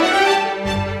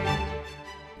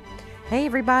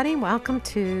everybody. Welcome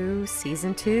to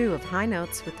Season 2 of High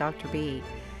Notes with Dr. B.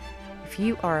 If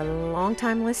you are a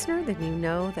longtime listener, then you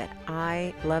know that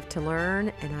I love to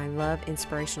learn and I love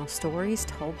inspirational stories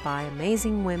told by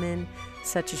amazing women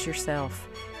such as yourself.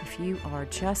 If you are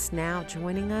just now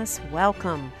joining us,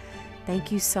 welcome.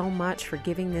 Thank you so much for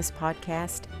giving this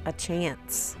podcast a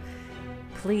chance.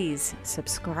 Please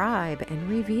subscribe and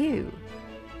review.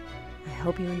 I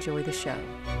hope you enjoy the show.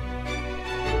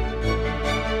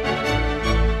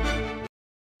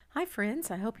 Hi friends,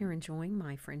 I hope you're enjoying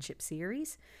my friendship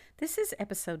series. This is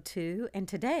episode 2, and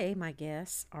today my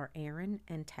guests are Erin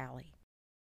and Tally.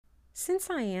 Since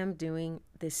I am doing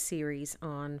this series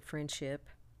on friendship,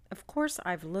 of course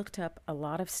I've looked up a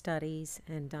lot of studies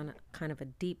and done kind of a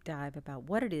deep dive about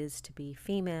what it is to be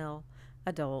female,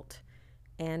 adult,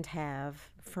 and have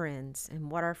friends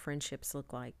and what our friendships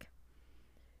look like.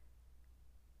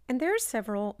 And there are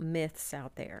several myths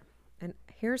out there. And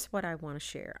here's what I want to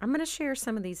share. I'm going to share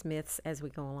some of these myths as we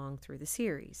go along through the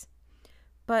series.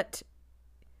 But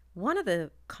one of the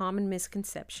common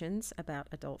misconceptions about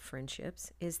adult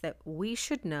friendships is that we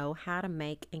should know how to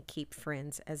make and keep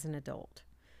friends as an adult.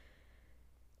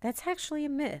 That's actually a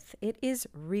myth. It is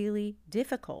really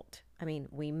difficult. I mean,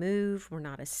 we move, we're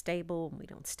not as stable, we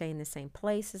don't stay in the same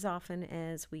place as often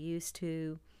as we used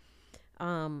to.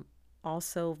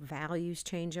 Also, values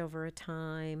change over a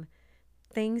time.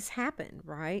 Things happen,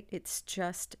 right? It's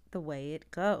just the way it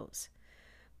goes.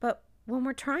 But when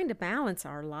we're trying to balance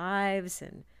our lives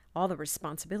and all the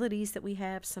responsibilities that we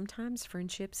have, sometimes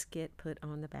friendships get put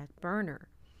on the back burner.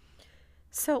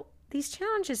 So these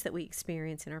challenges that we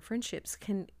experience in our friendships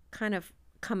can kind of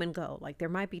come and go. Like there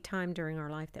might be time during our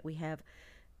life that we have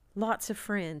lots of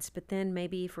friends, but then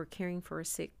maybe if we're caring for a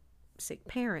sick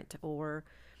parent, or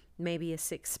maybe a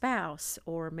sick spouse,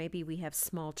 or maybe we have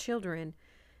small children,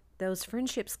 those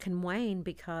friendships can wane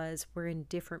because we're in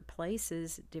different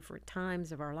places, different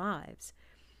times of our lives.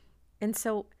 And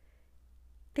so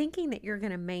thinking that you're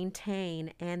going to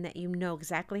maintain and that you know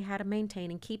exactly how to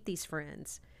maintain and keep these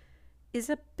friends is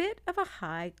a bit of a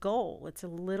high goal. It's a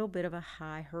little bit of a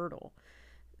high hurdle.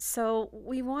 So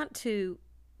we want to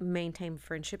maintain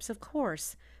friendships, of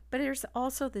course, but there's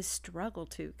also this struggle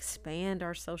to expand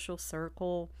our social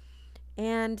circle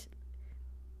and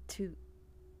to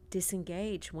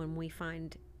disengage when we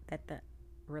find that the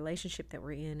relationship that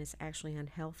we're in is actually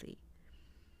unhealthy.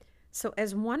 So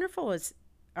as wonderful as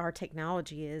our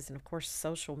technology is, and of course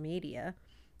social media,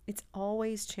 it's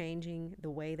always changing the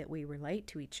way that we relate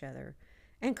to each other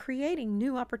and creating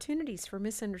new opportunities for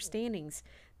misunderstandings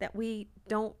that we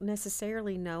don't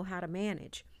necessarily know how to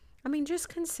manage. I mean, just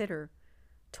consider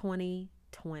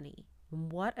 2020.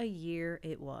 What a year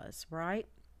it was, right?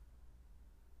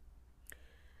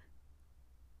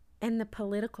 And the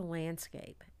political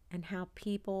landscape and how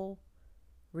people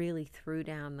really threw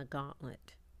down the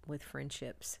gauntlet with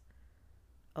friendships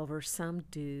over some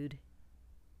dude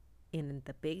in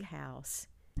the big house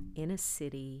in a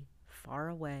city far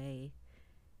away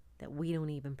that we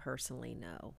don't even personally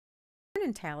know. Erin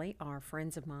and Tally are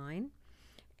friends of mine,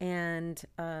 and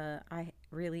I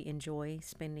really enjoy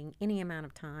spending any amount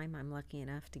of time I'm lucky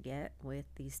enough to get with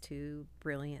these two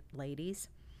brilliant ladies.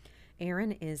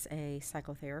 Erin is a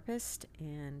psychotherapist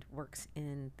and works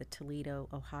in the Toledo,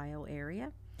 Ohio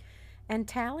area. And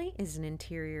Tally is an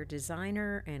interior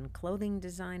designer and clothing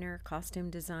designer,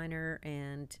 costume designer,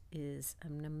 and is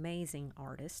an amazing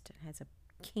artist. Has a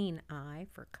keen eye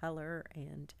for color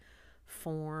and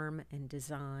form and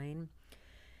design,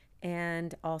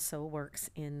 and also works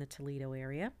in the Toledo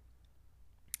area.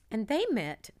 And they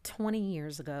met 20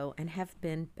 years ago and have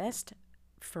been best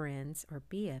friends, or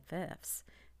BFFs,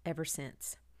 ever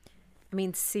since. I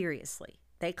mean, seriously,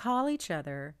 they call each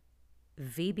other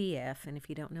VBF, and if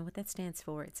you don't know what that stands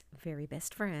for, it's very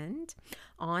best friend,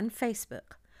 on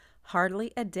Facebook.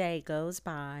 Hardly a day goes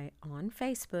by on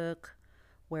Facebook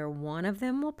where one of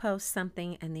them will post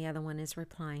something and the other one is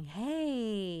replying,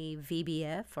 "Hey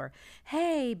VBF," or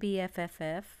 "Hey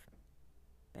BFFF,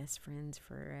 best friends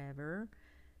forever."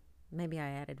 Maybe I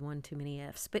added one too many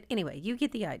F's, but anyway, you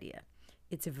get the idea.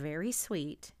 It's very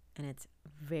sweet and it's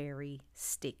very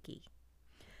sticky,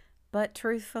 but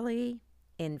truthfully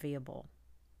enviable.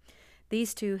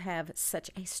 These two have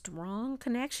such a strong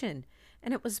connection,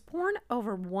 and it was born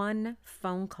over one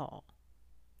phone call.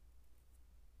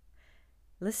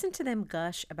 Listen to them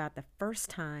gush about the first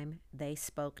time they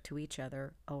spoke to each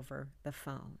other over the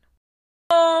phone.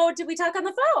 Oh, did we talk on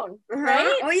the phone?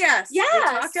 Right? Oh yes.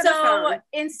 Yeah. So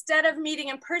instead of meeting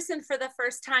in person for the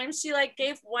first time, she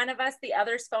gave one of us the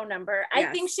other's phone number. Yes.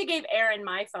 I think she gave Erin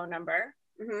my phone number,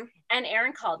 and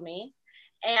Erin called me,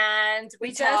 and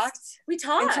we talked. We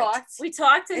talked. And talked. We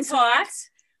talked and talked.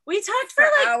 We talked for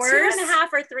like hours.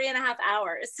 2.5 or 3.5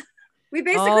 hours. We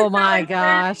basically Oh my we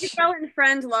gosh. fell in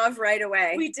friend love right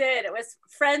away. We did. It was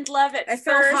friend love at first.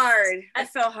 Fell hard. I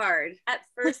fell hard. At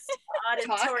first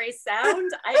auditory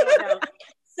sound. I don't know.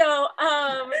 So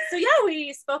yeah,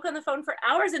 we spoke on the phone for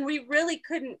hours and we really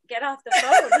couldn't get off the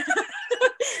phone.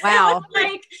 Wow.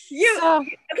 Like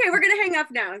okay, we're gonna hang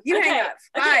up now. You hang up.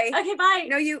 Bye. Okay, bye.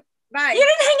 No, you bye. You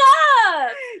didn't hang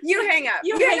up. You hang up.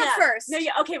 You hang up first. No,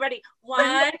 okay, ready.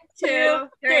 1, 2,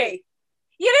 3.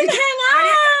 You didn't hang up.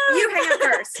 You hang up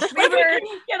first. Get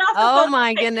off the Oh phone.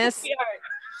 my goodness.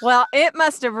 Well, it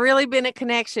must have really been a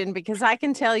connection, because I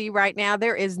can tell you right now,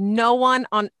 there is no one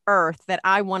on earth that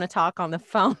I want to talk on the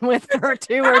phone with for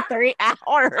 2 or 3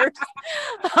 hours.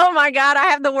 Oh my God,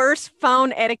 I have the worst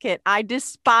phone etiquette. I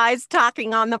despise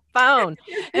talking on the phone.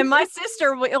 And my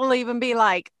sister will even be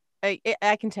like, I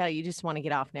can tell you just want to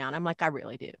get off now. And I'm like, I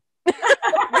really do.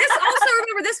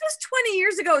 Remember, this was 20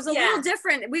 years ago. It was a little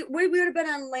different. We would have been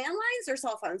on landlines or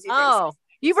cell phones.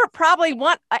 You were probably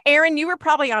Erin, you were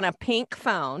probably on a pink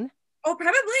phone. Oh,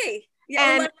 probably.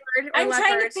 Yeah. And I'm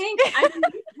trying to think. I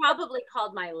probably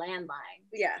called my landline.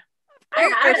 Yeah.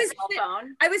 I had a cell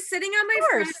phone. I was sitting on my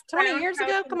friend's 20 years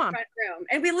ago. Come on. Front room,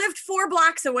 and we lived 4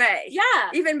 blocks away.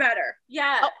 Yeah. Even better.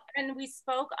 Yeah. And we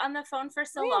spoke on the phone for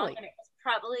so long. And it was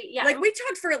probably, Like we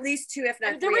talked for at least 2, if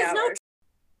not 3 hours.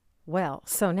 Well,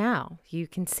 so now you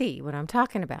can see what I'm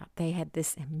talking about. They had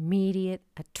this immediate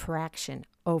attraction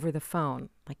over the phone.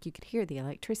 Like you could hear the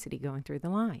electricity going through the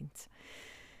lines.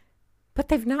 But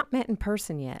they've not met in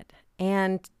person yet.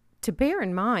 And to bear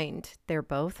in mind, they're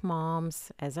both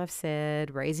moms, as I've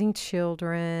said, raising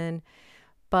children.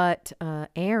 But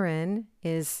Erin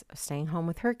is staying home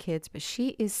with her kids, but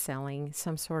she is selling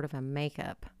some sort of a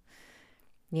makeup.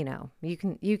 You know, you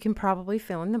can probably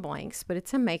fill in the blanks, but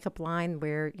it's a makeup line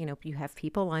where, you know, you have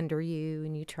people under you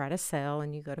and you try to sell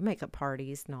and you go to makeup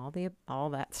parties and all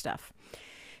that stuff.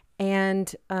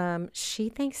 And she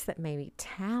thinks that maybe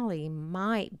Tally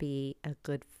might be a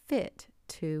good fit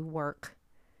to work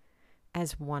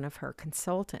as one of her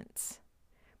consultants.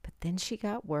 But then she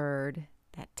got word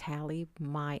that Tally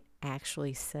might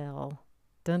actually sell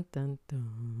Tupperware.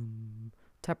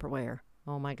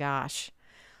 Oh my gosh.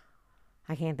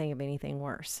 I can't think of anything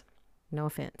worse. No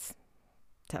offense,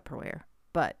 Tupperware.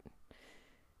 But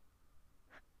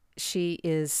she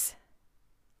is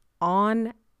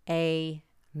on a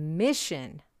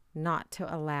mission not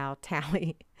to allow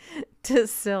Tally to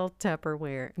sell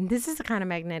Tupperware. And this is the kind of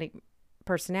magnetic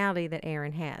personality that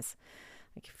Erin has.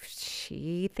 Like if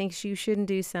she thinks you shouldn't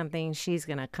do something, she's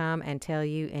going to come and tell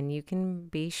you, and you can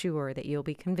be sure that you'll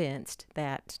be convinced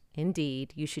that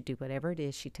indeed you should do whatever it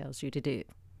is she tells you to do,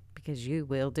 because you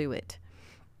will do it.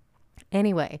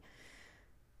 Anyway,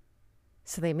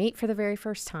 so they meet for the very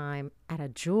first time at a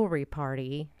jewelry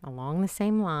party along the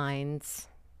same lines.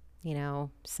 You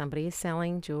know, somebody is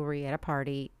selling jewelry at a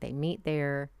party. They meet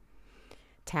there.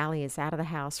 Tally is out of the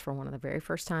house for one of the very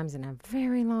first times in a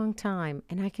very long time.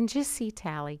 And I can just see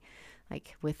Tally,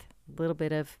 like with a little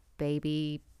bit of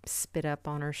baby spit up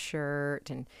on her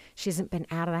shirt. And she hasn't been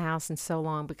out of the house in so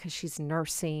long because she's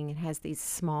nursing and has these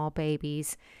small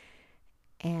babies.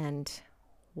 And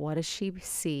what does she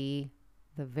see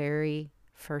the very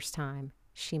first time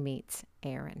she meets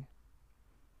Erin?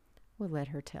 We'll let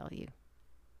her tell you.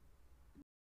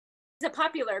 A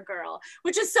popular girl,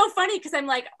 which is so funny because I'm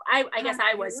like, I guess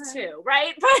I was too,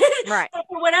 right? Right. But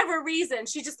for whatever reason,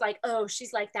 she just like, oh,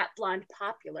 she's like that blonde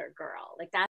popular girl. Like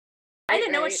that. I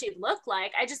didn't know what she looked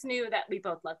like. I just knew that we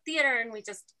both loved theater and we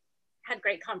just had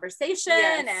great conversation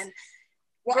and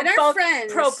we're both our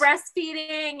friends. Pro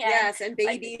breastfeeding and and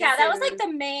babies. Like, that was like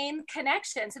the main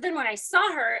connection. So then when I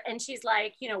saw her and she's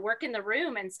like, you know, working the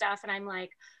room and stuff, and I'm like,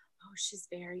 oh, she's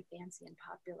very fancy and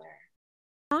popular.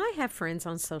 I have friends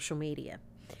on social media,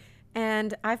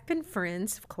 and I've been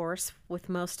friends, of course, with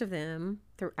most of them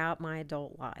throughout my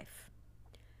adult life.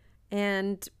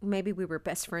 And maybe we were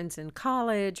best friends in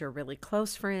college or really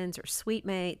close friends or sweet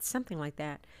mates, something like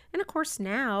that. And of course,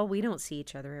 now we don't see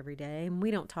each other every day and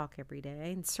we don't talk every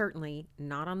day, and certainly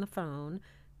not on the phone,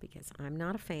 because I'm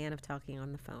not a fan of talking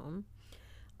on the phone.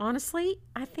 Honestly,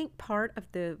 I think part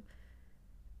of the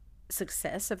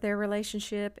success of their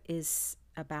relationship is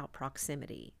about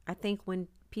proximity. I think when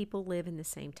people live in the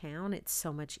same town, it's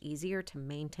so much easier to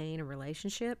maintain a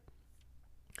relationship.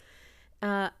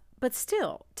 But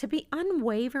still, to be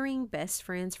unwavering best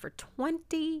friends for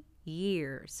 20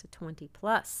 years, 20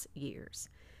 plus years,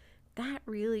 that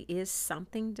really is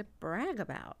something to brag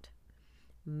about.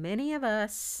 Many of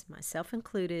us, myself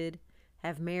included,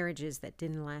 have marriages that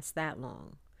didn't last that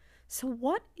long. So,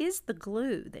 what is the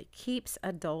glue that keeps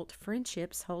adult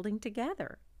friendships holding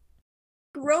together?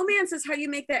 Romance is how you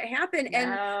make that happen. No.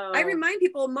 And I remind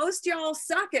people, most y'all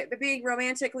suck at being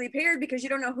romantically paired because you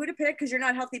don't know who to pick because you're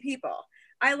not healthy people.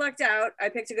 I lucked out. I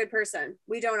picked a good person.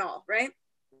 We don't all, right?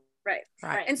 Right.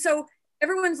 And so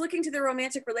everyone's looking to their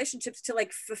romantic relationships to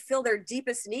like fulfill their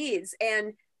deepest needs.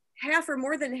 And half or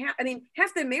more than half, I mean,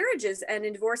 half the marriages end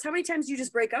in divorce. How many times do you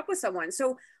just break up with someone?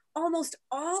 So almost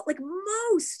all, like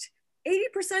most,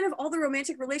 80% of all the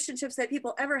romantic relationships that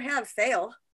people ever have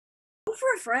fail. Go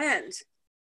for a friend.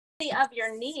 Of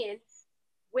your needs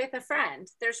with a friend.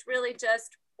 There's really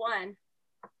just one.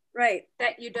 Right.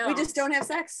 That you don't. We just don't have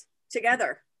sex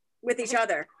together with each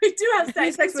other. We do have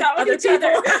sex with other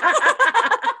people.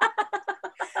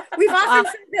 We've often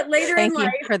said that later in life.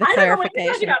 Thank you for the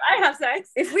clarification. I have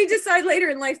sex. If we decide later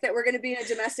in life that we're going to be in a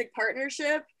domestic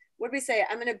partnership, what do we say?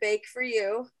 I'm going to bake for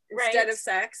you instead of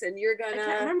sex, and you're going to. I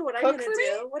can't remember what I'm going to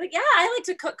do. I like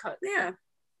to cook. Yeah.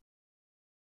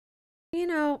 You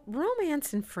know,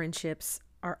 romance and friendships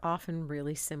are often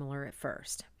really similar at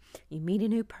first. You meet a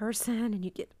new person and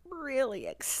you get really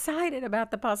excited about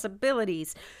the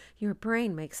possibilities. Your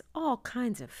brain makes all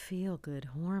kinds of feel-good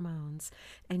hormones,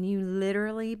 and you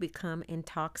literally become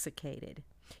intoxicated.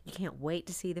 You can't wait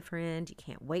to see the friend. You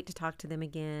can't wait to talk to them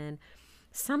again.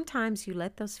 Sometimes you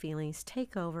let those feelings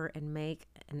take over and make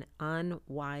an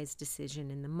unwise decision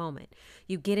in the moment.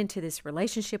 You get into this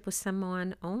relationship with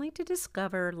someone only to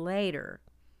discover later,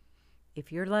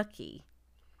 if you're lucky,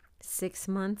 6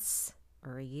 months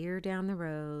or a year down the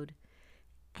road,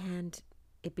 and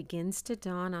it begins to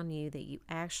dawn on you that you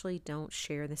actually don't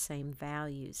share the same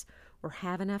values or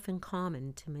have enough in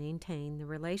common to maintain the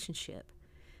relationship.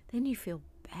 Then you feel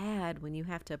bad when you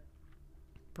have to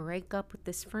break up with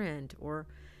this friend, or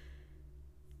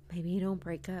maybe you don't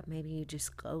break up, maybe you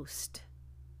just ghost.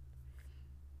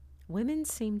 Women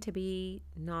seem to be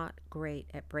not great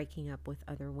at breaking up with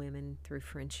other women through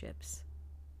friendships.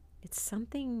 It's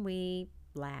something we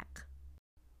lack.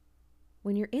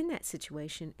 When you're in that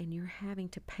situation and you're having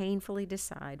to painfully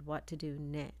decide what to do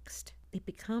next, it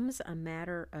becomes a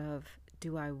matter of,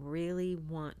 do I really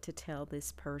want to tell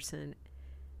this person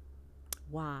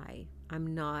why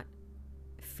I'm not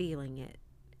feeling it?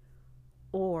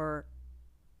 Or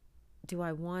do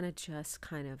I want to just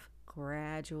kind of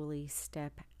gradually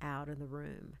step out of the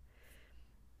room?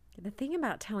 The thing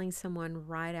about telling someone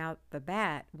right out the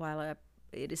bat, while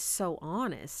it is so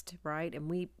honest, right? And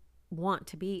we want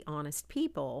to be honest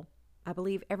people. I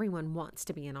believe everyone wants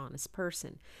to be an honest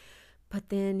person. But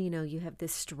then, you have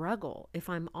this struggle. If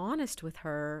I'm honest with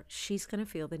her, she's going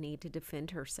to feel the need to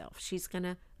defend herself. She's going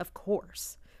to, of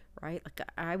course, right? Like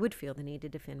I would feel the need to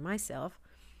defend myself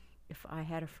if I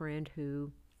had a friend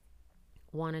who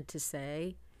wanted to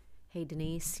say, hey,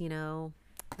 Denise, you're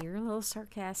a little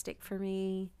sarcastic for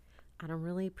me. I don't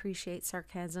really appreciate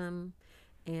sarcasm.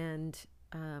 And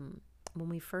when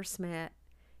we first met,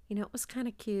 it was kind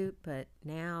of cute, but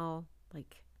now,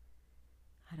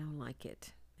 I don't like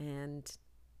it. And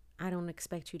I don't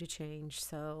expect you to change,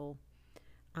 so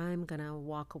I'm going to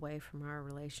walk away from our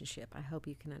relationship. I hope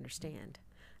you can understand.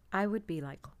 I would be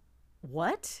like,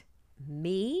 what?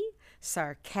 Me?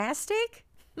 Sarcastic?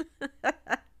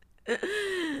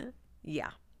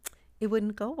 Yeah, it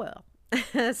wouldn't go well.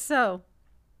 So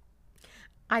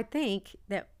I think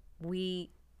that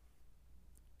we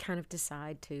kind of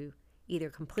decide to either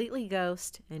completely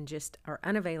ghost and just are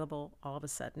unavailable all of a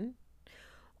sudden,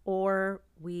 or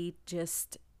we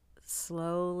just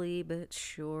slowly but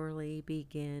surely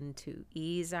begin to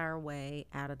ease our way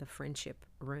out of the friendship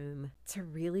room. It's a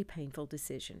really painful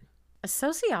decision. A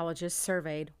sociologist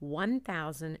surveyed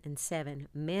 1,007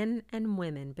 men and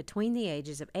women between the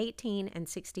ages of 18 and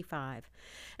 65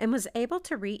 and was able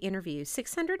to re-interview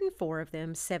 604 of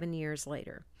them 7 years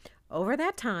later. Over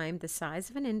that time, the size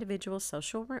of an individual's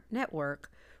social network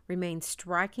remained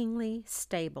strikingly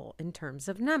stable in terms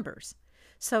of numbers.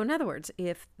 So in other words,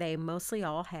 if they mostly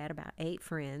all had about 8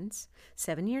 friends,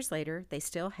 7 years later, they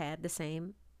still had the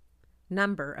same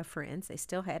number of friends. They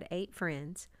still had 8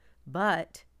 friends,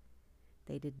 but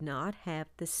they did not have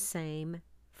the same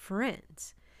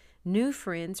friends. New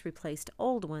friends replaced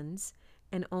old ones,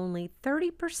 and only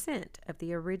 30% of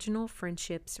the original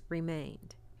friendships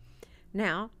remained.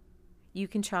 Now, you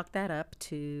can chalk that up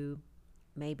to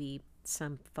maybe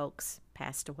some folks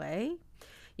passed away.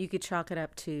 You could chalk it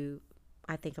up to,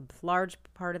 I think a large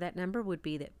part of that number would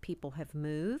be that people have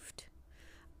moved.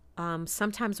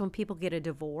 Sometimes when people get a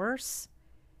divorce,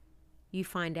 you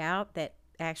find out that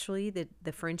actually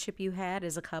the friendship you had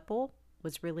as a couple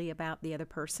was really about the other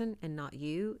person and not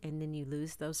you, and then you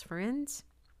lose those friends.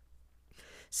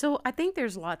 So I think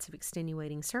there's lots of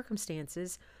extenuating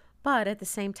circumstances, but at the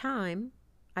same time,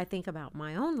 I think about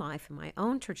my own life and my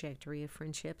own trajectory of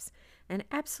friendships, and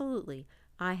absolutely,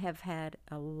 I have had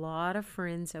a lot of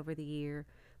friends over the year,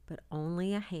 but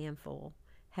only a handful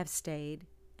have stayed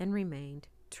and remained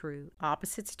true.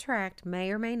 Opposites attract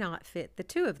may or may not fit the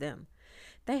two of them.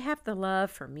 They have the love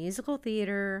for musical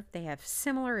theater, they have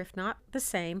similar, if not the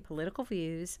same, political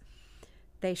views,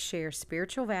 they share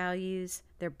spiritual values,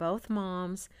 they're both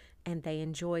moms, and they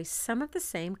enjoy some of the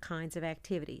same kinds of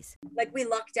activities. Like, we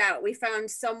lucked out. We found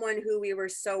someone who we were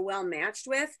so well matched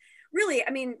with. Really, I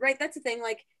mean, right, that's the thing.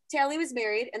 Like, Tally was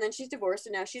married, and then she's divorced,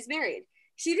 and now she's married.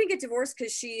 She didn't get divorced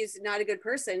because she's not a good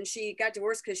person. She got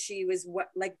divorced because she was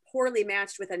poorly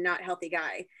matched with a not healthy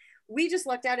guy. We just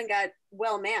lucked out and got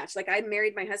well matched. Like, I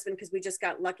married my husband because we just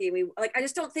got lucky. I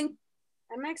just don't think,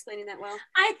 am I explaining that well?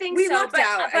 I think we so, lucked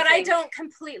out, but I don't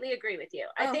completely agree with you.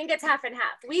 I think it's half and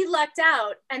half. We lucked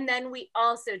out, and then we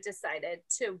also decided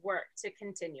to work to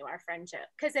continue our friendship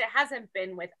because it hasn't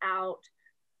been without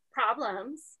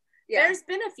problems. Yeah. There's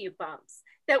been a few bumps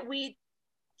that we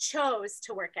chose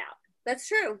to work out. That's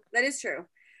true. That is true.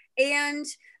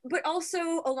 But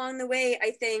also along the way,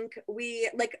 I think we,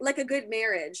 like a good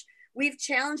marriage, we've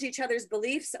challenged each other's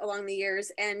beliefs along the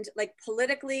years, and like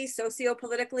politically,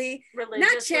 socio-politically,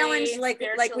 not challenged like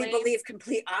we believe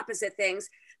complete opposite things,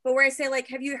 but where I say, like,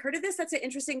 have you heard of this? That's an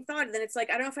interesting thought. And then it's like,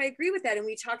 I don't know if I agree with that. And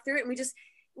we talk through it, and we just,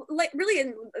 like, really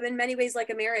in many ways, like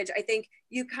a marriage, I think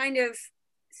you kind of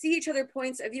see each other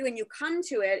points of view and you come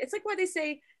to it. It's like why they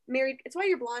say married, it's why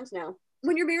you're blonde now.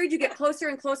 When you're married, you get closer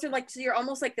and closer, like, so you're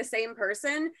almost like the same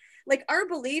person. Like, our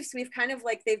beliefs, we've kind of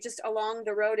like, they've just along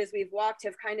the road as we've walked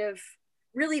have kind of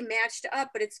really matched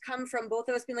up, but it's come from both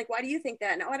of us being like, why do you think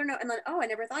that? And I don't know. And then, I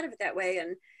never thought of it that way.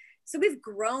 And so we've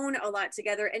grown a lot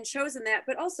together and chosen that.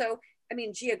 But also, I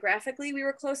mean, geographically, we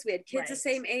were close. We had kids the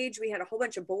same age. We had a whole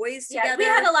bunch of boys together. Yeah, we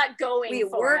had a lot going. We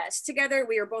worked together.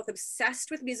 We were both obsessed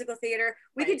with musical theater.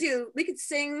 We could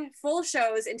sing full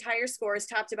shows, entire scores,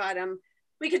 top to bottom.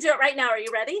 We could do it right now. Are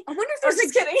you ready? I wonder if there's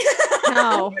just kidding.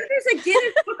 No. There's a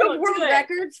Guinness Book of World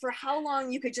Records for how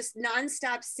long you could just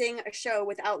nonstop sing a show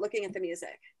without looking at the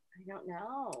music. I don't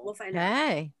know. We'll find out.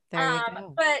 Hey, there you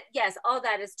go. But yes, all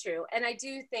that is true. And I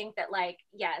do think that, like,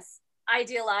 yes,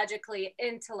 ideologically,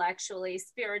 intellectually,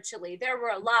 spiritually, there were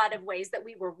a lot of ways that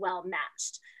we were well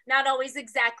matched. Not always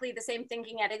exactly the same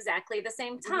thinking at exactly the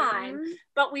same time,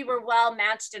 but we were well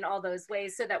matched in all those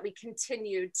ways so that we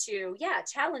continued to,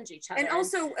 challenge each other. And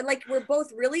also, like, we're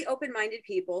both really open-minded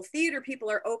people. Theater people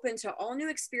are open to all new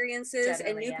experiences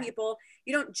and new people.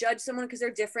 You don't judge someone because they're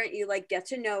different. You, like, get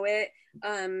to know it.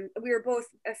 We were both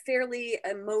a fairly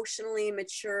emotionally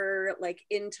mature, like,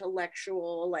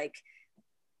 intellectual, like,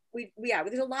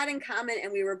 there's a lot in common,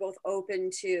 and we were both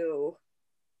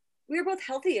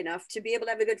healthy enough to be able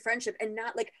to have a good friendship and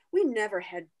not, like, we never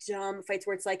had dumb fights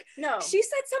where it's like, no, she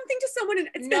said something to someone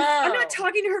and I'm not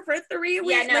talking to her for 3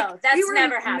 weeks. Yeah, no, like, that's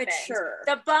never happened. Mature.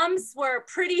 The bumps were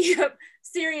pretty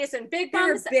serious and big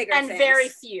bumps and things. Very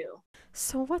few.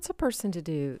 So what's a person to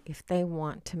do if they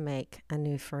want to make a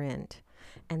new friend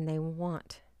and they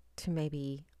want to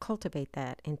maybe cultivate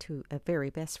that into a very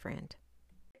best friend?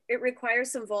 It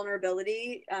requires some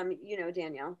vulnerability.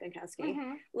 Danielle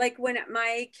Benkowski, like when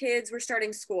my kids were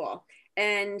starting school,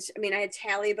 and I mean, I had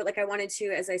Tally, but like I wanted to,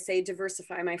 as I say,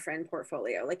 diversify my friend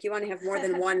portio. Like, you want to have more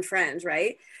than one friend,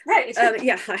 right? Right.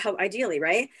 Ideally,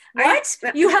 right? What?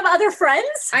 You have other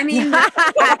friends? I mean, I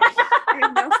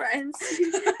have no friends.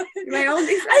 My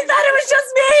only friend. I thought it was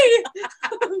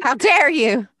just me. How dare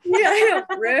you? Yeah,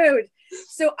 rude.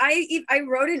 So I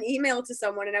wrote an email to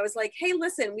someone and I was like, hey,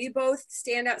 listen, we both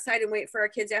stand outside and wait for our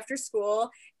kids after school.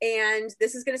 And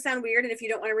this is going to sound weird. And if you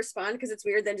don't want to respond because it's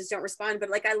weird, then just don't respond. But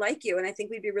like, I like you. And I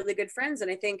think we'd be really good friends. And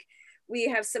I think we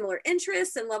have similar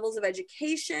interests and levels of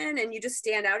education. And you just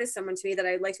stand out as someone to me that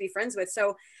I'd like to be friends with.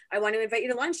 So I want to invite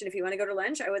you to lunch. And if you want to go to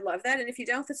lunch, I would love that. And if you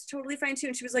don't, that's totally fine too.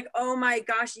 And she was like, oh my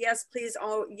gosh, yes, please.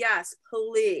 Oh, yes,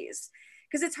 please.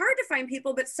 Because it's hard to find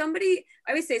people, but I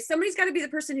always say somebody's got to be the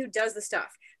person who does the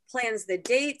stuff, plans the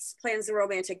dates, plans the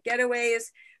romantic getaways,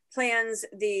 plans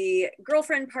the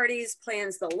girlfriend parties,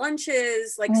 plans the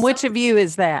lunches. Like, which of you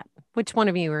is that? Which one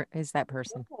of you is that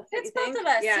person? It's both of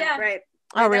us. Yeah. Right.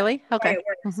 Oh, really? Okay.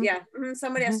 Yeah.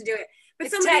 Somebody has to do it, but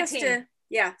somebody has to.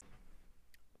 Yeah.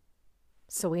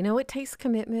 So we know it takes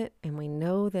commitment, and we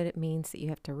know that it means that you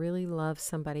have to really love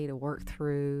somebody to work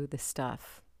through the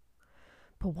stuff.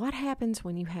 But what happens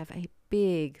when you have a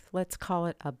big, let's call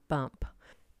it a bump,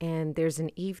 and there's an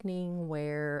evening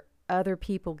where other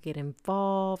people get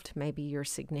involved, maybe your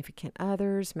significant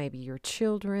others, maybe your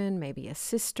children, maybe a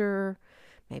sister,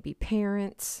 maybe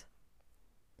parents.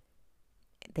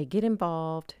 they get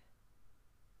involved,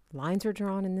 lines are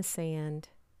drawn in the sand,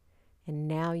 and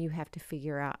now you have to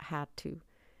figure out how to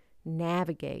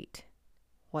navigate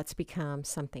what's become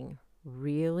something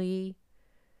really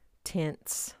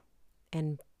tense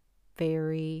and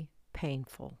very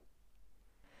painful.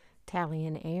 Tally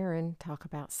and Aaron talk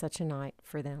about such a night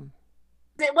for them.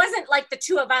 It wasn't like the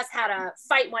two of us had a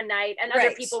fight one night and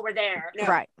other people were there. No.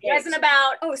 Right. It wasn't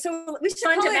about, so we should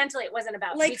fundamentally it wasn't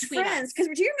about like between friends, us.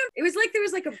 because do you remember it was like there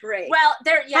was like a break? Well,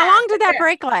 How long did that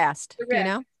break last? Do you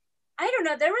know? I don't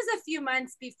know. There was a few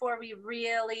months before we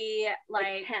really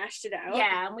like hashed it out.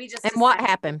 Yeah, and we just. And what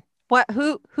happened?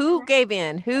 Who gave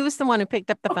in? Who's the one who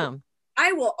picked up the phone?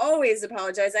 I will always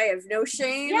apologize. I have no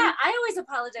shame. Yeah, I always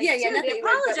apologize. Yeah, too. The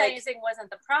apologizing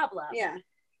wasn't the problem. Yeah,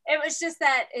 it was just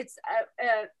that it's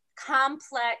a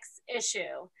complex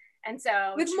issue, and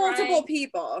so with multiple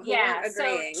people who weren't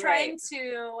agreeing. So trying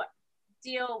to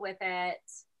deal with it.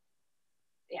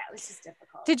 Yeah, it was just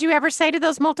difficult. Did you ever say to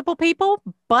those multiple people,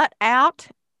 "Butt out"?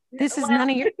 This is none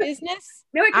of your business.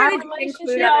 No, it kind of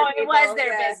included. No, it was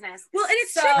their business. Well, and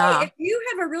it's tricky. If you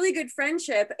have a really good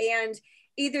friendship and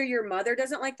either your mother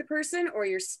doesn't like the person, or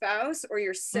your spouse, or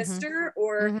your sister,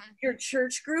 or your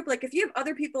church group, like if you have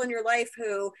other people in your life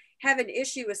who have an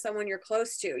issue with someone you're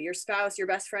close to, your spouse, your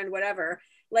best friend, whatever,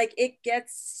 like it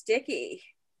gets sticky.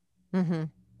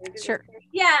 Sure.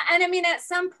 Yeah, and I mean, at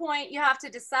some point you have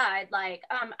to decide, like,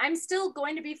 I'm still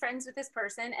going to be friends with this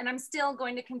person, and I'm still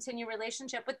going to continue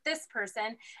relationship with this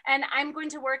person, and I'm going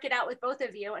to work it out with both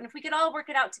of you. And if we could all work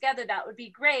it out together, that would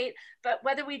be great. But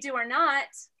whether we do or not,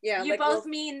 you like both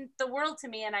mean the world to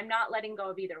me, and I'm not letting go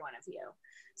of either one of you.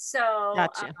 So,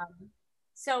 gotcha.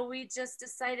 So we just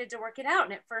decided to work it out.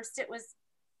 And at first it was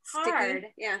hard.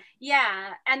 Sticky. Yeah.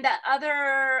 Yeah. And the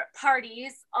other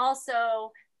parties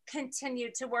also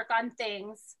continued to work on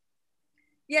things.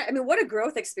 Yeah, I mean, what a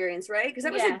growth experience, right? Because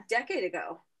that was a decade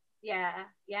ago. Yeah.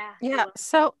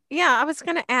 So I was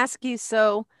going to ask you,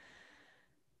 so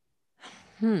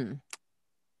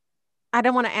I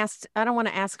don't want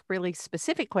to ask really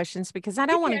specific questions, because I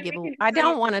don't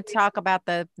want to talk about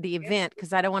the event,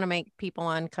 because I don't want to make people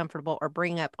uncomfortable or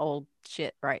bring up old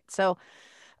shit, right? So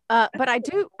but I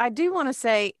do want to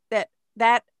say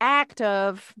that act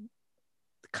of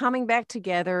coming back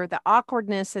together, the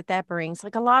awkwardness that brings,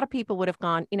 like a lot of people would have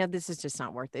gone, this is just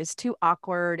not worth it. It's too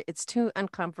awkward. It's too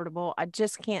uncomfortable. I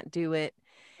just can't do it.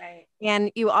 Right. And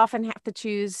you often have to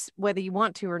choose, whether you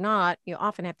want to or not, you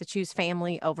often have to choose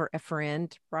family over a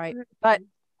friend. Right. But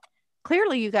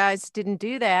clearly you guys didn't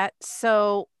do that.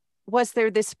 So was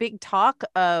there this big talk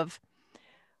of,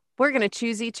 we're going to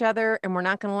choose each other, and we're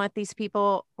not going to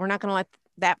let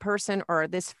that person or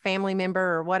this family member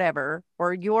or whatever,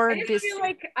 or I feel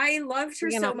like I loved her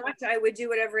so much, I would do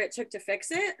whatever it took to fix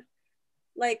it.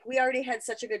 Like, we already had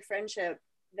such a good friendship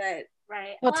that.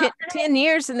 Right. Well, 10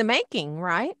 years in the making,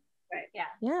 right? Right. Yeah.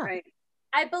 Right.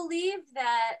 I believe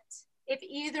that if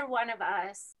either one of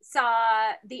us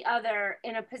saw the other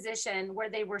in a position where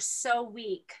they were so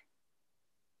weak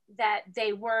that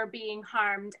they were being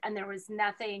harmed and there was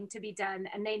nothing to be done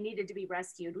and they needed to be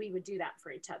rescued, we would do that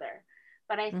for each other.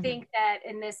 But I think that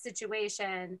in this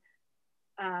situation,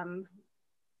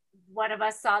 one of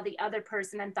us saw the other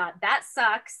person and thought, that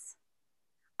sucks.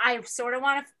 I sort of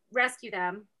want to rescue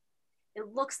them.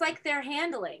 It looks like they're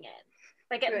handling it.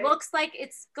 Like, it looks like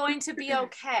it's going to be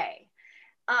okay.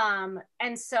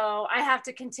 And so I have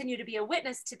to continue to be a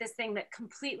witness to this thing that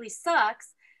completely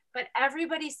sucks, but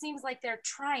everybody seems like they're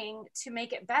trying to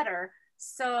make it better.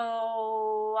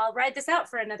 So I'll ride this out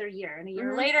for another year. And a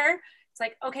year later, it's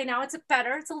like, okay, now it's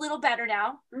better. It's a little better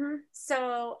now.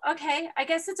 So, okay, I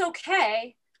guess it's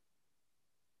okay.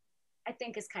 I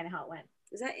think is kind of how it went.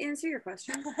 Does that answer your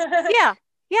question?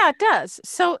 Yeah, it does.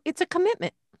 So it's a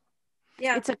commitment.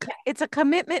 Yeah, it's a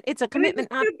commitment. It's a commitment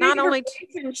not only to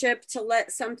relationship to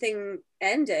let something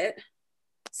end it.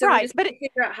 So right, but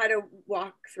figure out how to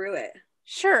walk through it.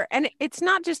 Sure, and it's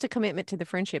not just a commitment to the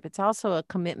friendship. It's also a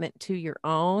commitment to your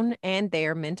own and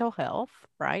their mental health,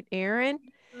 right, Aaron?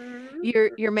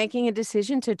 You're making a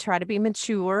decision to try to be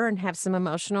mature and have some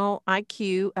emotional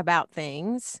IQ about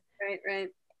things. Right.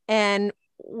 And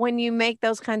when you make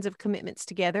those kinds of commitments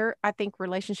together, I think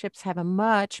relationships have a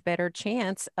much better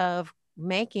chance of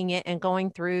making it and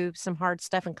going through some hard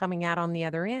stuff and coming out on the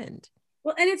other end.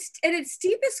 Well, and it's at its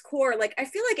deepest core, like, I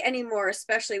feel like anymore,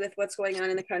 especially with what's going on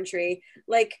in the country,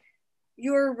 like,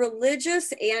 your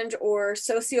religious and or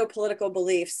socio-political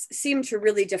beliefs seem to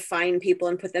really define people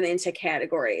and put them into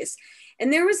categories.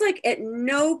 And there was like at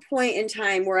no point in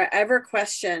time where I ever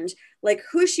questioned like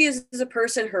who she is as a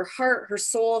person, her heart, her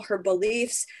soul, her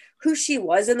beliefs, who she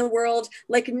was in the world,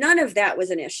 like none of that was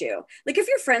an issue. Like if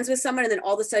you're friends with someone and then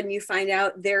all of a sudden you find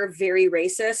out they're very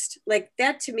racist, like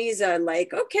that to me is a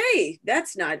like, okay,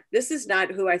 this is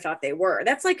not who I thought they were.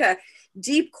 That's like a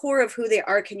deep core of who they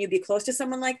are. Can you be close to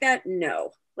someone like that?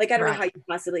 No. Like, I don't know how you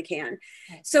possibly can.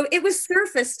 So it was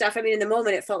surface stuff. I mean, in the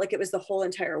moment, it felt like it was the whole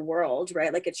entire world,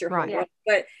 right? Like it's your whole world.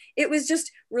 But it was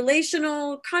just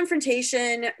relational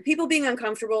confrontation, people being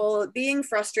uncomfortable, being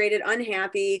frustrated,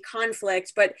 unhappy,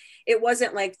 conflict. But it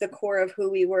wasn't like the core of who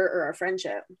we were or our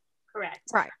friendship. Correct.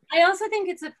 Right. I also think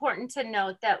it's important to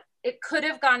note that it could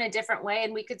have gone a different way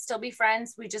and we could still be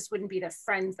friends. We just wouldn't be the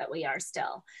friends that we are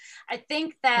still. I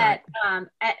think that,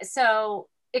 so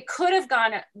it could have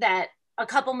gone that a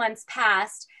couple months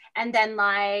passed and then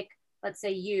like, let's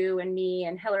say you and me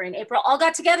and Hillary and April all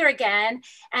got together again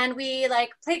and we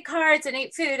like played cards and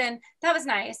ate food and that was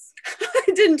nice.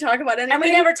 I didn't talk about anything. And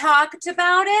we never talked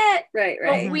about it. Right.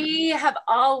 But we have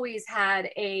always had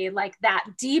a like that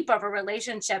deep of a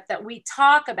relationship that we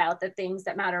talk about the things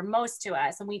that matter most to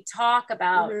us and we talk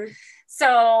about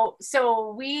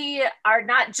so we are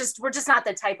not just, we're just not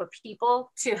the type of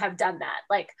people to have done that.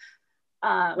 Like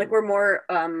we're more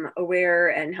aware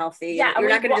and healthy. Yeah, you're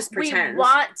not going to just pretend. We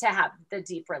want to have the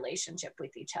deep relationship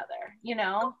with each other, you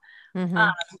know.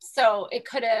 So it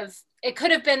could have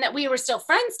been that we were still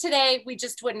friends today. We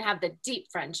just wouldn't have the deep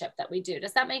friendship that we do.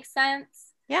 Does that make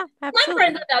sense? Yeah, absolutely. I'm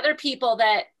friends with other people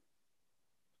that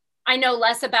I know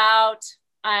less about.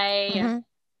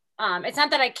 It's not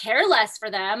that I care less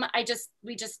for them.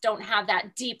 We just don't have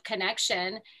that deep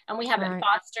connection, and we haven't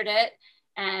fostered it.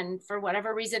 And for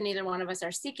whatever reason, neither one of us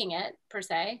are seeking it per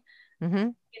se.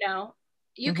 You know,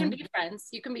 you can be friends,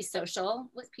 you can be social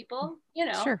with people, you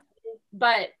know,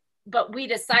 but we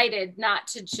decided not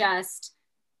to just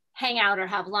hang out or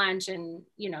have lunch and,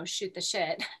 you know, shoot the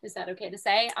shit. Is that okay to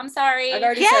say? I'm sorry. I've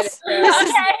already said it.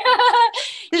 Okay.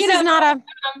 This is not a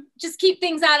just keep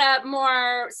things at a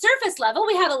more surface level.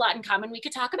 We had a lot in common. We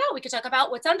could talk about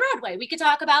what's on Broadway. We could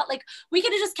talk about like, we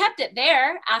could have just kept it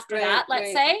there after that,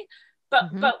 let's say.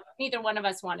 But neither one of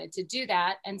us wanted to do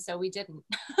that. And so we didn't.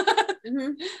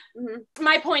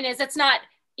 My point is, it's not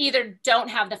either don't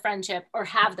have the friendship or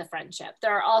have the friendship.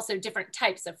 There are also different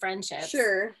types of friendships.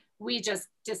 Sure. We just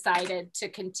decided to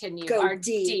continue our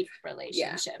deep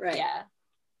relationship. Yeah.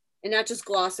 And not just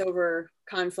gloss over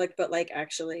conflict, but like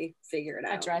actually figure it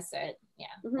out. Address it. Yeah.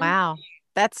 Wow.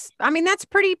 That's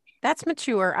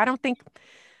mature.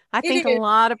 I think a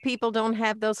lot of people don't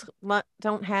have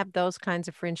those kinds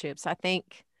of friendships. I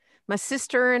think my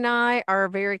sister and I are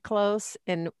very close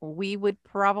and we would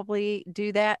probably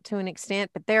do that to an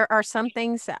extent, but there are some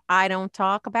things that I don't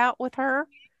talk about with her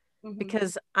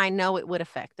because I know it would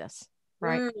affect us.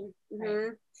 Right.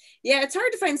 Yeah. It's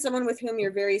hard to find someone with whom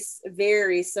you're very,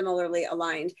 very similarly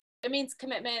aligned. It means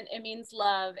commitment. It means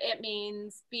love. It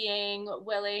means being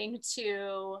willing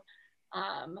to,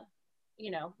 you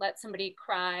know, let somebody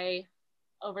cry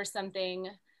over something,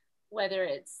 whether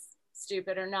it's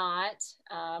stupid or not.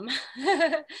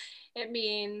 It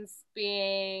means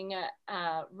being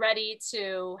ready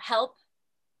to help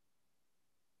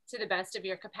to the best of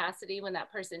your capacity when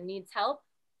that person needs help.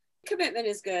 Commitment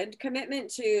is good.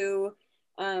 Commitment to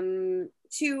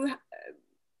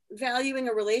valuing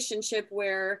a relationship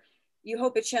where you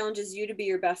hope it challenges you to be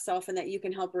your best self and that you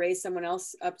can help raise someone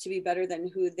else up to be better than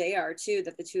who they are too,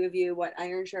 that the two of you,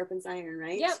 iron sharpens iron,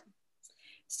 right? Yep.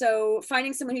 So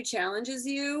finding someone who challenges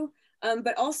you,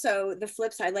 but also the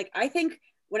flip side, like I think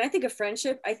when I think of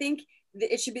friendship, I think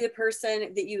that it should be the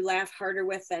person that you laugh harder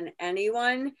with than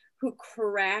anyone, who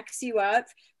cracks you up,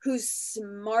 who's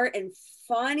smart and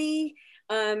funny,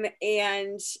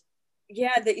 and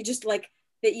yeah, that you just like,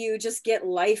 that you just get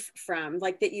life from,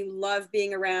 like that you love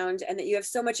being around and that you have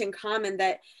so much in common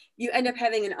that you end up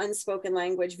having an unspoken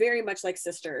language, very much like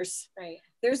sisters. Right.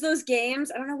 There's those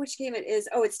games. I don't know which game it is.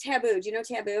 Oh, it's Taboo. Do you know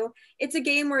Taboo? It's a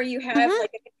game where you have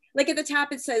like at the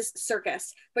top it says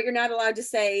circus, but you're not allowed to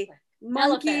say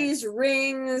monkeys,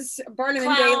 rings, Barnum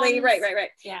and Bailey. Right.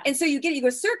 Yeah. And so you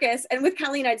go circus. And with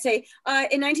Colleen, I'd say,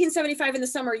 in 1975 in the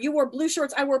summer, you wore blue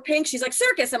shorts, I wore pink. She's like,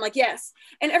 circus. I'm like, yes.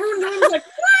 And everyone was like,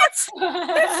 what?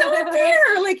 That's so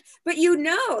unfair. Like, but you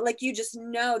just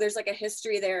know there's like a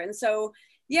history there. And so,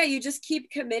 yeah, you just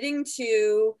keep committing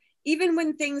to, even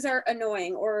when things are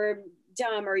annoying or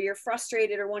dumb, or you're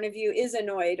frustrated, or one of you is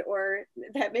annoyed, or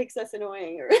that makes us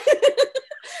annoying, or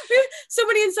so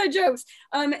many inside jokes,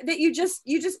 that you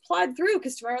just plod through,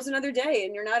 because tomorrow's another day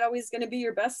and you're not always going to be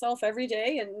your best self every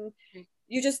day. And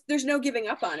there's no giving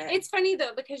up on it. It's funny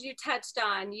though, because you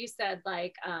said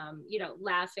like,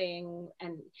 laughing,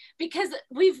 and because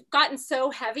we've gotten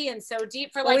so heavy and so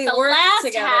deep for like the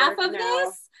last half of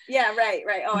this. Yeah, right.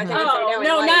 Oh, I think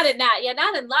not in that. Yeah,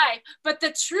 not in life. But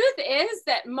the truth is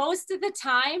that most of the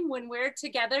time when we're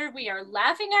together, we are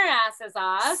laughing our asses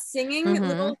off, singing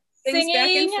little things back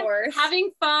and forth,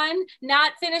 having fun,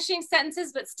 not finishing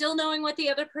sentences, but still knowing what the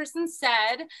other person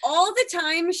said. All the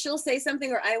time she'll say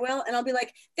something, or I will, and I'll be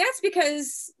like, that's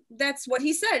because that's what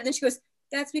he said. And then she goes,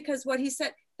 that's because what he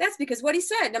said. That's because what he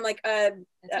said. And I'm like,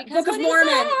 Book of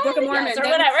Mormon. Yes, or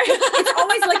whatever. It's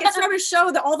always like, it's from a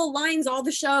show, all the lines, all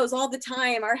the shows, all the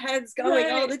time, our heads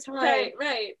going all the time.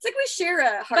 Right. It's like we share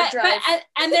a hard drive.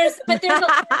 And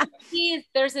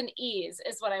there's an ease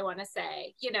is what I want to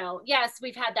say. Yes,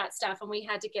 we've had that stuff and we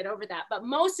had to get over that. But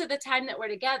most of the time that we're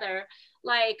together,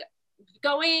 like,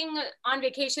 going on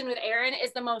vacation with Aaron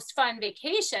is the most fun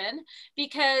vacation,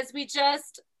 because we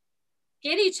just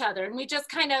get each other and we just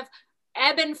kind of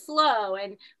ebb and flow,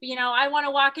 and I want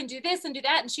to walk and do this and do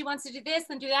that, and she wants to do this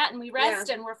and do that, and we rest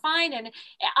and we're fine, and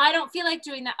I don't feel like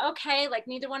doing that. Okay, like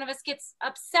neither one of us gets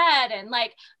upset, and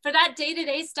like for that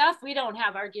day-to-day stuff, we don't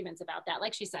have arguments about that.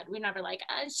 Like she said, we never like,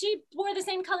 she wore the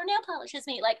same color nail polish as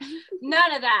me, like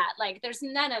none of that. Like there's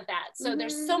none of that. So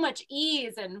there's so much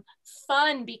ease and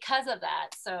fun because of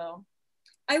that. So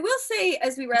I will say,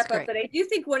 as we wrap up, that I do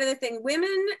think one of the things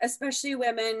women, especially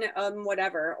women,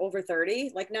 whatever, over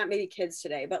 30, like not maybe kids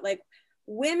today, but like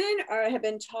women have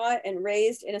been taught and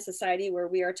raised in a society where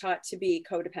we are taught to be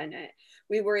codependent.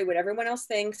 We worry what everyone else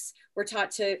thinks. We're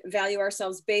taught to value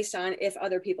ourselves based on if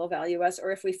other people value us,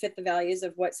 or if we fit the values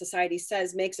of what society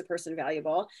says makes a person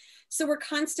valuable. So we're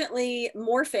constantly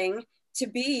morphing to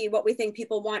be what we think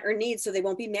people want or need, so they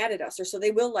won't be mad at us, or so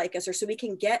they will like us, or so we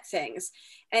can get things.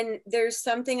 And there's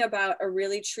something about a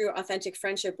really true, authentic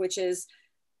friendship, which is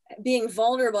being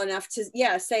vulnerable enough to,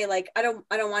 say like, I don't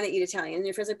want to eat Italian. And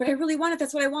your friend's like, but I really want it.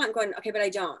 That's what I want. I'm going, okay, but I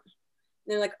don't. And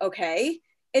they're like, okay.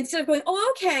 Instead of going,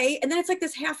 oh, okay. And then it's like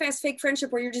this half-ass fake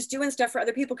friendship where you're just doing stuff for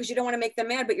other people because you don't want to make them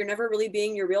mad, but you're never really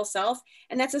being your real self.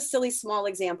 And that's a silly, small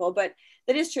example, but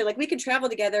that is true. Like we could travel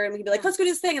together and we could be like, let's go do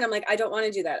this thing. And I'm like, I don't want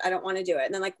to do that. I don't want to do it.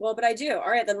 And then like, well, but I do. All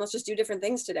right, then let's just do different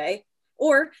things today.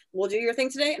 Or we'll do your thing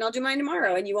today and I'll do mine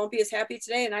tomorrow. And you won't be as happy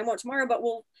today and I won't tomorrow, but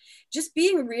we'll just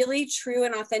being really true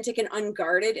and authentic and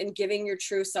unguarded and giving your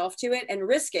true self to it, and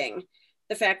risking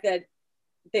the fact that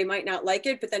they might not like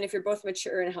it, but then if you're both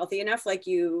mature and healthy enough, like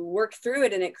you work through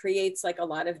it, and it creates like a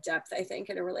lot of depth, I think,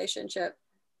 in a relationship.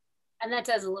 And that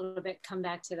does a little bit come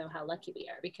back to though how lucky we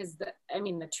are, because the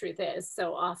truth is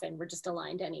so often we're just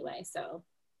aligned anyway. So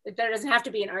there doesn't have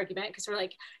to be an argument, because we're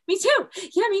like, me too.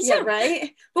 Yeah, me too. Yeah,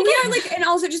 right. But we are like, and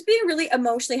also just being really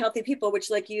emotionally healthy people,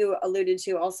 which like you alluded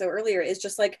to also earlier, is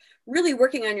just like really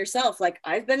working on yourself. Like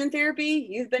I've been in therapy,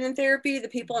 you've been in therapy, the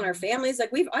people in our families, like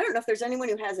I don't know if there's anyone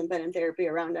who hasn't been in therapy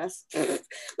around us.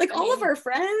 Like all of our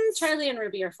friends. Charlie and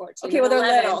Ruby are 14. Okay, well, they're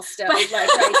little still. Like, right.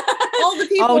 All the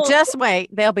people. Oh, just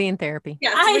wait. They'll be in therapy.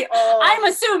 Yes, I'm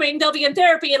assuming they'll be in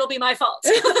therapy. It'll be my fault.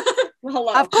 Well,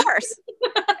 hello. Of course.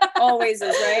 Always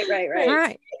is, right.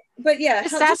 Right. But yeah.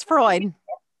 Just ask Freud.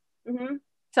 Mm-hmm.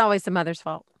 It's always the mother's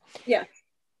fault. Yeah.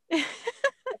 Of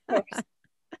course.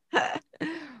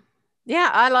 Yeah,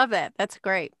 I love that. That's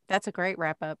great. That's a great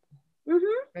wrap up.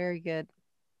 Mm-hmm. Very good.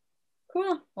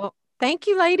 Cool. Well, thank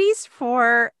you, ladies,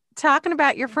 for talking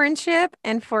about your friendship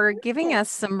and for giving us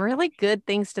some really good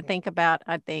things to think about,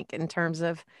 I think, in terms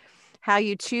of how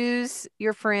you choose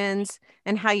your friends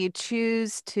and how you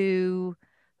choose to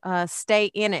stay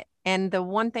in it. And the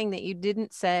one thing that you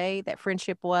didn't say that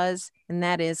friendship was, and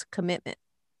that is commitment.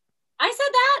 I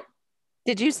said that.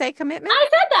 Did you say commitment? I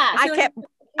said that.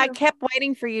 I kept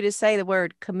waiting for you to say the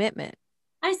word commitment.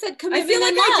 I said commitment. I feel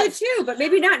like I did too, but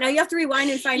maybe not. Now you have to rewind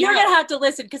and find out. You're gonna have to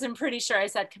listen, because I'm pretty sure I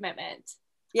said commitment.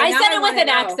 Yeah, I said it with an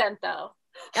accent though.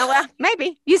 Oh, well,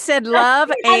 maybe you said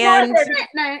love and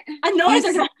a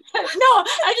northern. No,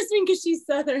 I just mean because she's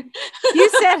southern. You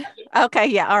said, okay,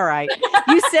 yeah, all right.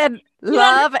 You said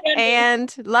love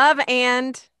and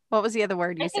what was the other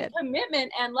word you said?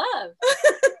 Commitment and love.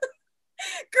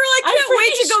 Girl, I can't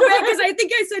wait to go back, because I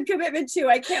think I said commitment too.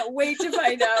 I can't wait to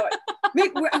find out.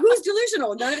 Who's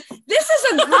delusional? This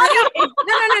is a great.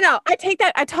 No.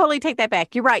 I totally take that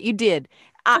back. You're right. You did.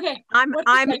 Okay. I'm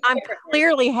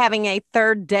clearly having a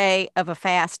third day of a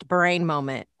fast brain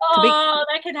moment.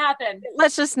 That could happen.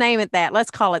 Let's just name it that.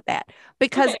 Let's call it that.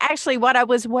 Because actually what I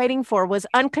was waiting for was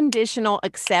unconditional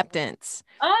acceptance.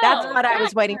 That's what I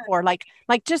was waiting for. Like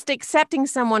just accepting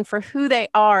someone for who they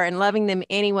are and loving them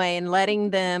anyway and letting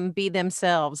them be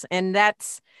themselves. And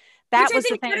that's that was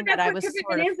the thing that I was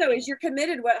sort of, though, is you're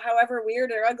committed, however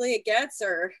weird or ugly it gets,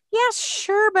 or. Yeah,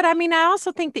 sure. But I mean, I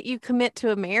also think that you commit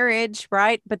to a marriage,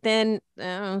 right? But then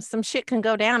some shit can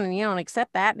go down and you don't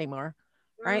accept that anymore.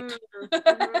 Right.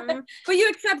 Mm-hmm. But you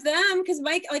accept them because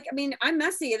Mike, like, I mean, I'm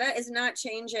messy. That is not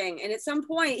changing. And at some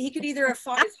point he could either have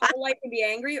fought his whole life and be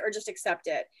angry or just accept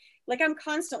it. Like, I'm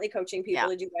constantly coaching people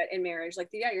to do that in marriage. Like,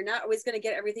 yeah, you're not always going to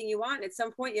get everything you want. At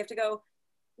some point you have to go,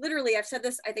 literally, I've said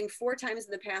this, I think 4 times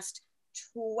in the past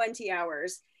 20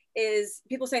 hours, is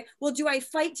people say, well, do I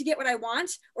fight to get what I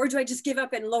want? Or do I just give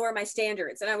up and lower my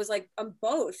standards? And I was like,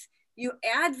 both. You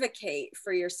advocate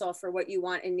for yourself for what you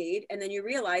want and need. And then you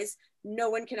realize no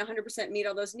one can 100% meet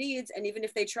all those needs. And even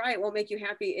if they try, it won't make you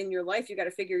happy in your life. You got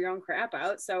to figure your own crap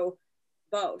out. So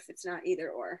both, it's not either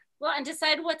or. Well, and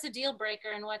decide what's a deal breaker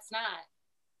and what's not.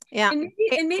 Yeah. And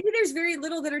maybe there's very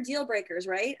little that are deal breakers,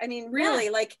 right? I mean, really,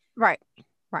 like, right.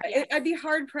 I'd be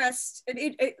hard pressed.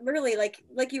 It really, like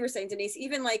you were saying, Denise,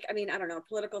 even like, I mean, I don't know,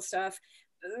 political stuff,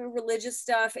 religious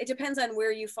stuff. It depends on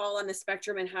where you fall on the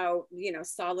spectrum and how,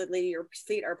 solidly your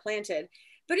feet are planted.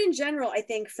 But in general, I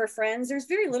think for friends, there's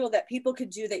very little that people could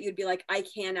do that you'd be like, I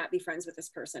cannot be friends with this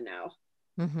person now.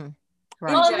 Mm-hmm.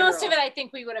 Right. Well, most of it, I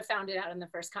think we would have found it out in the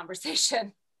first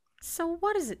conversation. So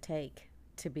what does it take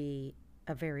to be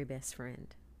a very best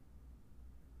friend?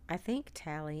 I think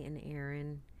Tally and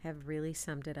Aaron have really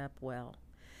summed it up well.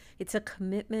 It's a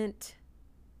commitment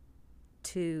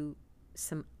to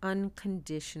some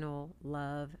unconditional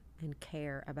love and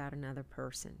care about another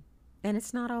person. And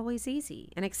it's not always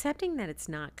easy. And accepting that it's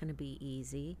not going to be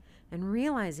easy and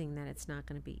realizing that it's not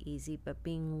going to be easy, but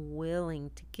being willing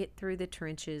to get through the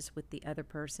trenches with the other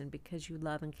person because you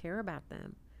love and care about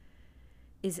them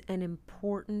is an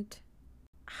important,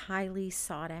 highly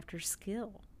sought after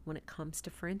skill when it comes to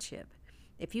friendship.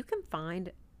 If you can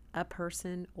find a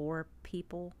person or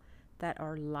people that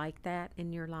are like that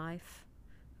in your life,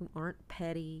 who aren't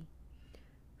petty,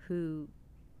 who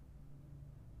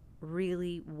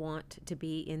really want to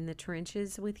be in the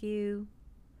trenches with you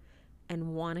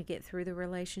and want to get through the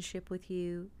relationship with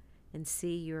you and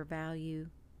see your value,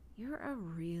 you're a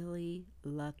really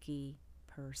lucky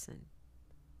person.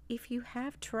 If you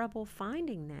have trouble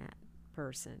finding that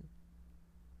person,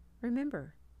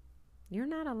 remember, you're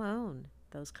not alone.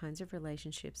 Those kinds of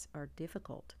relationships are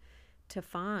difficult to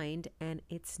find, and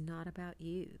it's not about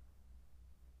you.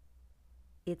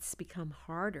 It's become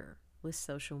harder with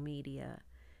social media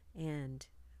and,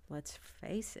 let's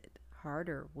face it,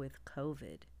 harder with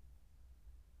COVID.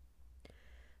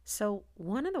 So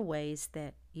one of the ways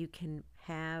that you can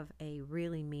have a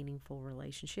really meaningful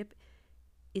relationship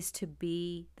is to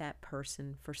be that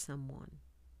person for someone.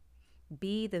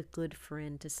 Be the good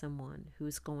friend to someone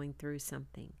who's going through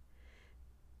something.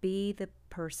 Be the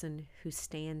person who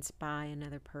stands by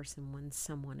another person when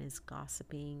someone is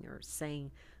gossiping or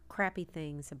saying crappy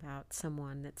things about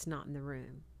someone that's not in the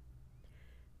room.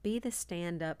 Be the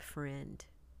stand-up friend.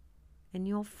 And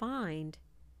you'll find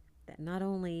that not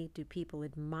only do people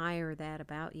admire that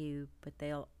about you, but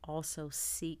they'll also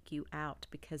seek you out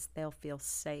because they'll feel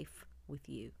safe with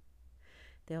you.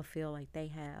 They'll feel like they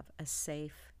have a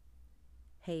safe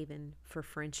haven for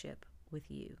friendship with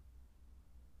you.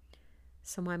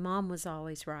 So my mom was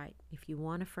always right. If you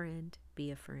want a friend,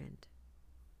 be a friend.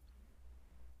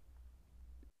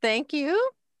 Thank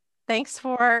you. Thanks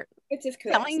for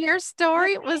telling your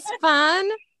story. It was fun.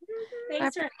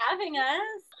 Thanks for having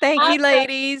us. Thank you,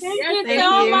 ladies. Thank you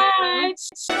so much.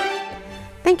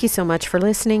 Thank you so much for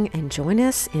listening, and join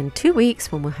us in 2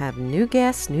 weeks when we'll have new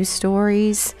guests, new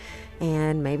stories,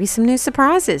 and maybe some new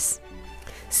surprises.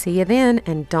 See you then,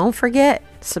 and don't forget,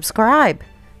 subscribe,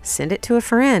 send it to a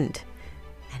friend,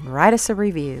 and write us a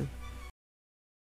review.